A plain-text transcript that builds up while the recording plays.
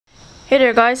Hey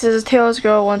there guys, this is Tails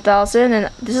Girl 1000 and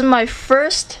this is my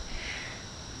first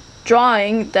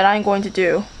drawing that I'm going to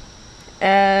do.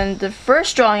 And the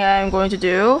first drawing I'm going to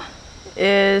do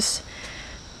is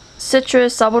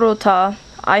Citrus Saburo Uta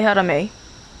Aihara Mei.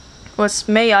 Well, it's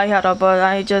Mei Aihara, but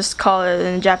I just call it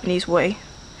in Japanese way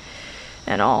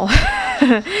and all.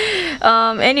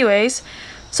 Anyways,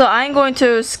 so I'm going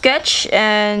to sketch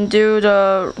and do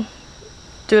the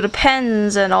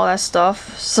pens and all that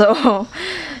stuff. So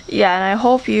yeah, and I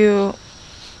hope you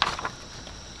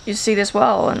see this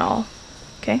well and all.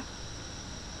 Okay.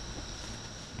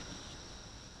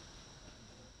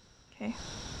 Okay.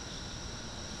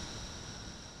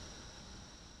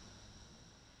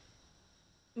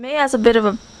 Mei has a bit of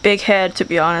a big head, to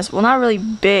be honest. Well, not really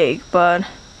big, but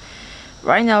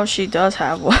right now she does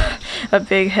have a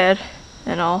big head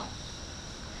and all.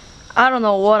 I don't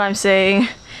know what I'm saying.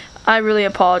 I really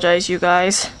apologize, you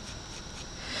guys.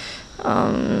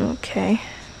 Okay.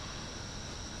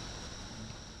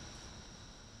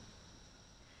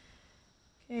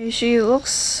 Okay, she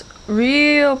looks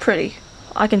real pretty.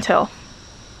 I can tell.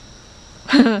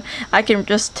 I can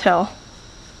just tell.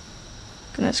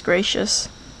 Goodness gracious.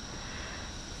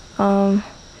 Let's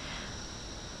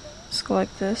go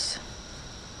like this.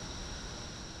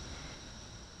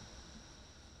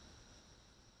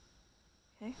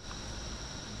 Okay.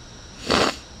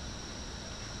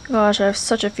 Gosh, I have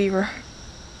such a fever.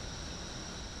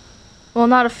 Well,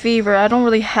 not a fever. I don't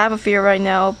really have a fever right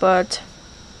now, but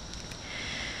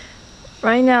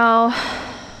right now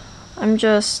I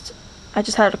just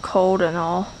had a cold and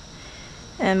all,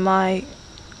 and my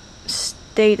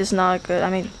state is not good. I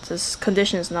mean, this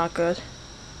condition is not good.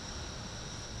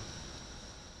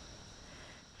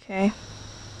 Okay.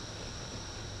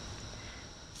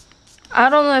 I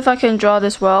don't know if I can draw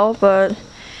this well, but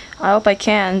I hope I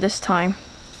can this time.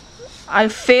 I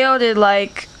failed it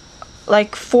like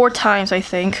 4 times, I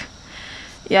think.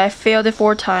 Yeah, I failed it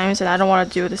 4 times and I don't want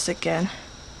to do this again.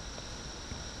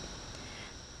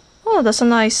 Oh, that's a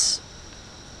nice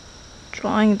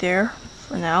drawing there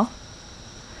for now.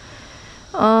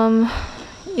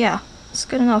 Yeah, it's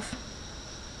good enough.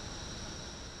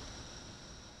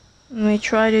 Let me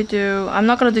try to do, I'm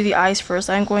not gonna do the eyes first.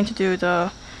 I'm going to do the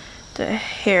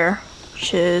hair,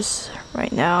 which is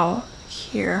right now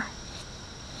here.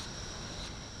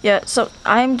 Yeah, so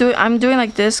I'm doing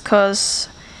like this because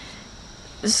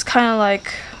this is kind of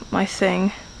like my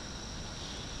thing.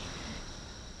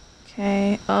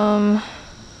 Okay,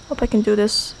 hope I can do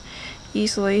this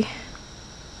easily.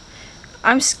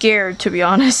 I'm scared, to be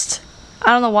honest. I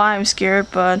don't know why I'm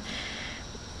scared, but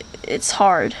it's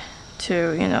hard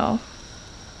to, you know,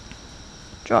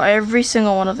 draw every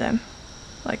single one of them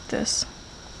like this.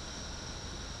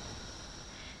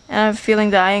 And I have a feeling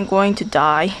that I am going to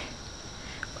die.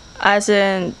 As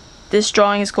in, this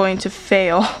drawing is going to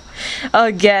fail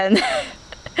again.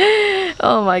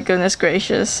 Oh my goodness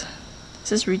gracious.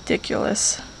 This is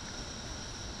ridiculous.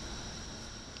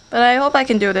 But I hope I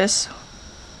can do this.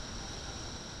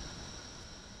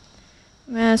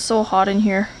 Man, it's so hot in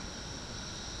here.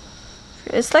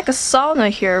 It's like a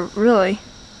sauna here, really.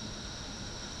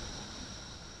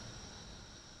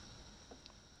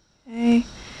 Okay,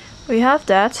 we have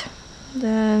that.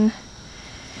 Then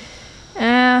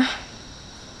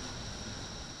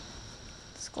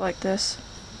let's go like this.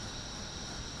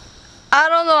 I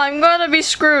don't know, I'm gonna be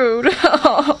screwed.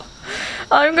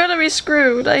 I'm gonna be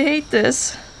screwed. I hate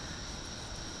this.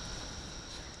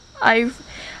 I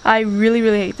really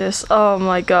hate this. Oh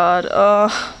my god.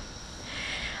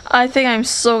 I think I'm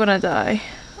so gonna die.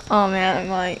 Oh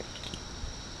man,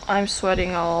 I'm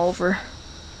sweating all over.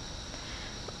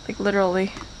 Like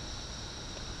literally.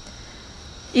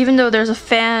 Even though there's a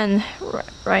fan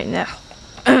right now.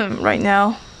 Right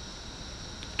now.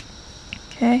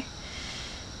 Okay.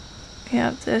 We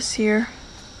have this here.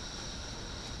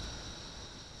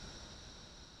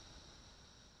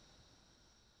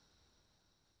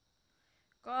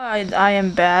 God, I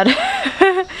am bad.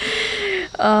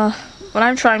 But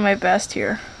I'm trying my best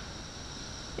here.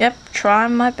 Yep,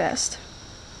 trying my best.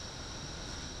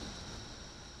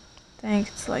 I think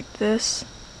it's like this.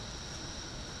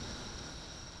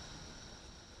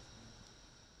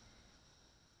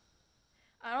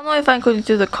 I don't know if I'm going to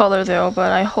do the color though,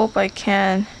 but I hope I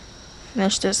can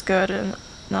finish this good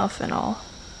enough and all.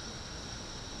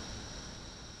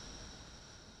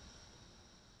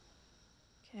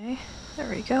 Okay, there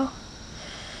we go.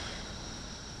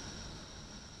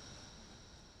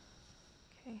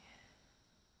 Okay.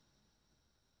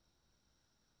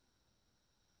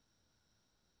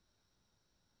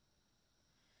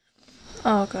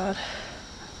 Oh god,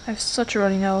 I have such a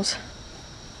runny nose.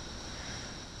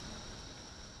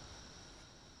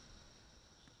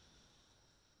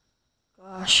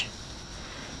 Gosh.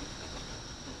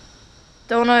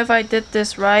 Don't know if I did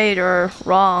this right or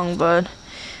wrong, but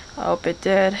I hope it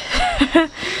did.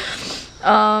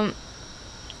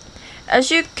 As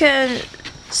you can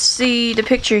see the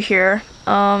picture here,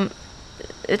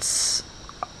 it's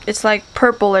like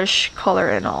purplish color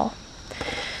and all.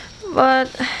 But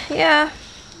yeah,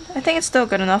 I think it's still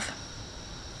good enough.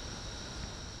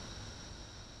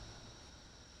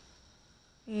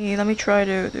 Let me try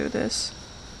to do this.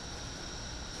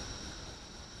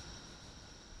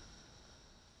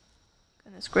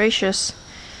 Goodness gracious.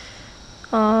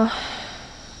 To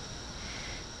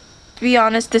be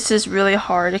honest, this is really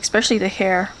hard, especially the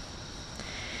hair.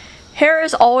 Hair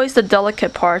is always the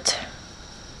delicate part.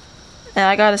 And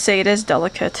I gotta say, it is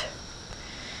delicate.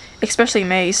 Especially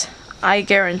Mei's. I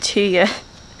guarantee it.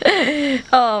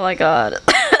 Oh my god.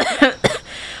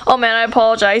 Oh man, I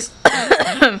apologize.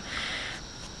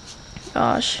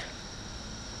 Gosh.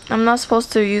 I'm not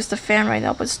supposed to use the fan right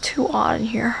now, but it's too hot in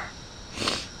here.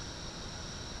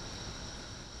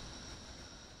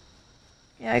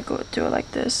 Yeah, I go do it like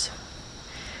this.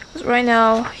 'Cause right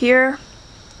now, here,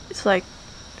 it's like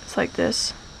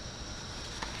this.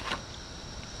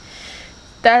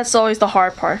 That's always the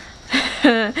hard part.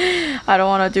 I don't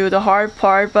want to do the hard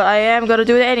part, but I am gonna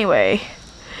do it anyway.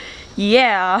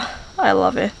 Yeah, I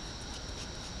love it.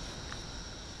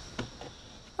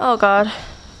 Oh god.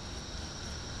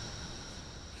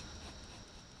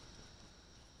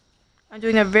 I'm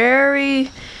doing a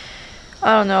very,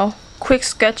 I don't know, quick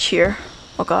sketch here.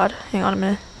 Oh god, hang on a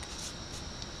minute.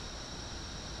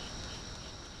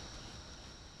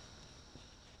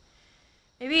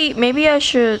 Maybe I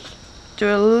should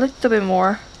do a little bit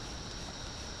more.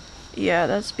 Yeah,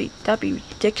 that'd be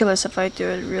ridiculous if I do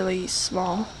it really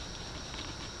small.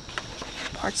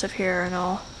 Parts of hair and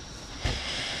all.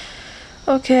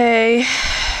 Okay.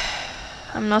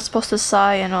 I'm not supposed to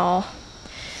sigh and all.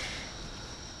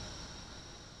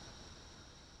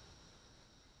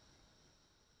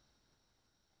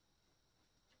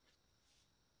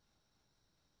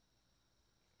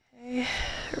 Okay,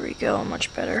 here we go,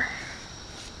 much better.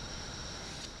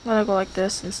 I'm gonna go like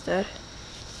this instead.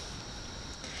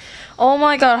 Oh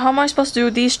my god, how am I supposed to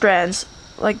do these strands?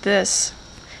 Like this.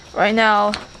 Right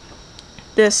now,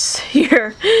 this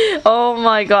here. Oh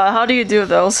my god, how do you do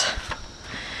those?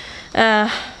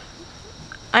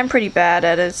 I'm pretty bad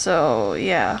at it, so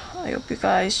yeah. I hope you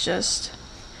guys just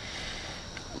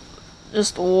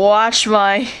watch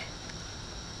my...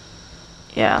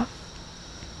 Yeah.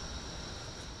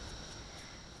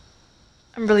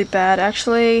 I'm really bad,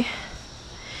 actually.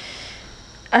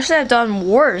 I've done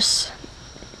worse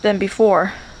than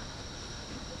before.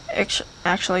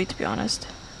 Actually, to be honest.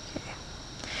 Okay.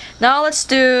 Now let's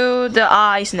do the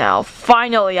eyes now.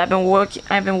 Finally, I've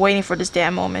been waiting for this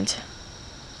damn moment.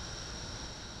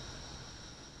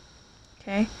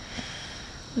 Okay.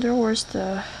 Where's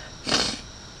the...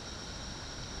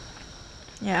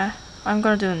 Yeah, I'm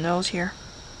gonna do the nose here.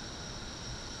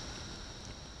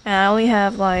 And I only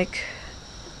have like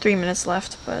 3 minutes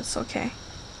left, but it's okay.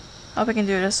 I hope I can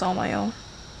do this on my own.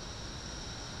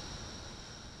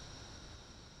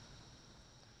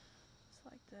 It's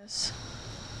like this.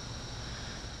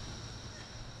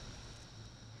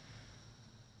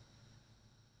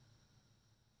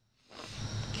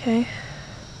 Okay.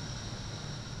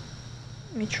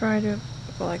 Let me try to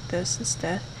go like this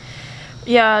instead.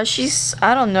 Yeah, she's,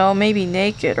 I don't know, maybe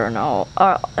naked or no,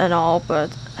 and all,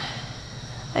 but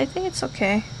I think it's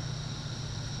okay.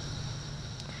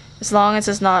 As long as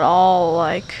it's not all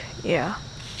like, yeah.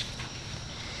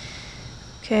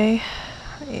 Okay.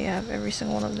 You have every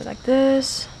single one of them like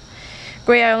this.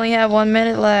 Great, I only have 1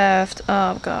 minute left.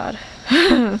 Oh god.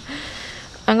 I'm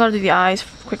gonna do the eyes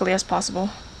quickly as possible.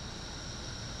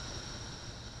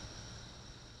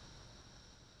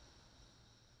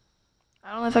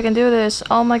 I don't know if I can do this.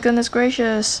 Oh my goodness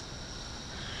gracious.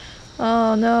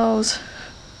 Oh no.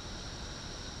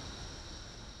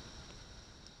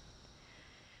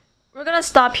 We're gonna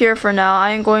stop here for now.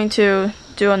 I am going to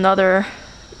do another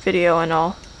video and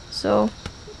all. So,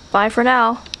 bye for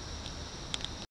now.